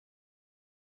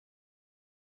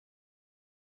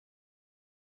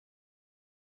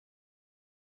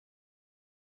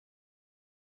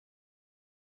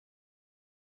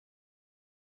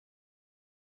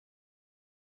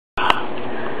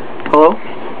Hello?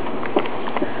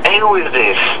 Hey, who is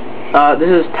this? This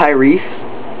is Tyrese.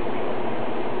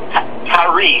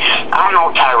 Tyrese. I don't know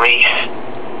Tyrese.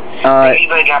 Maybe you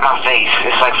better get out my face.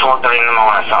 It's like 4:30 in the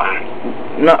morning or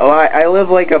something. No, I live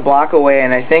like a block away,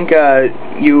 and I think, I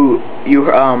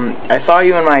saw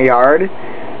you in my yard,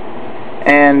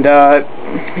 and,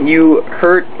 you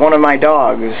hurt one of my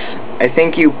dogs. I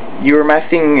think you were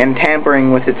messing and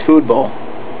tampering with its food bowl.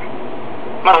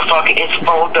 Motherfucker, it's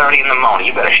 4:30 in the morning.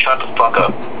 You better shut the fuck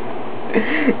up.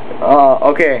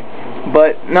 Okay.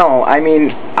 But, no, I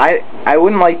mean, I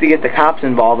wouldn't like to get the cops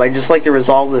involved. I'd just like to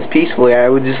resolve this peacefully. I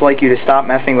would just like you to stop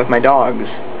messing with my dogs.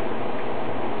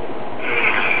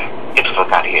 Get the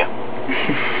fuck out of here.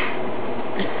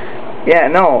 Yeah,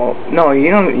 no,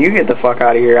 you get the fuck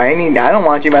out of here. I don't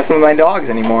want you messing with my dogs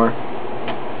anymore.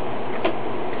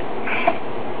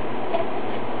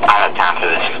 I don't have time for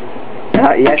this.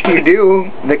 Yes, you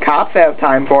do. The cops have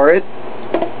time for it.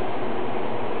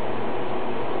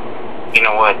 You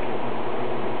know what?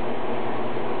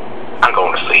 I'm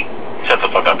going to sleep. Shut the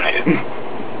fuck up, nigga.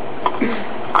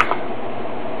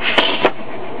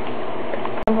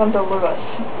 I'm going to Lewis.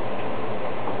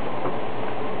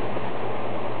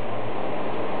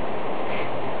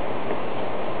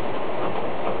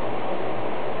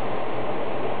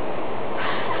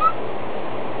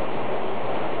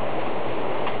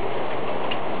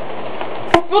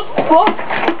 What the fuck?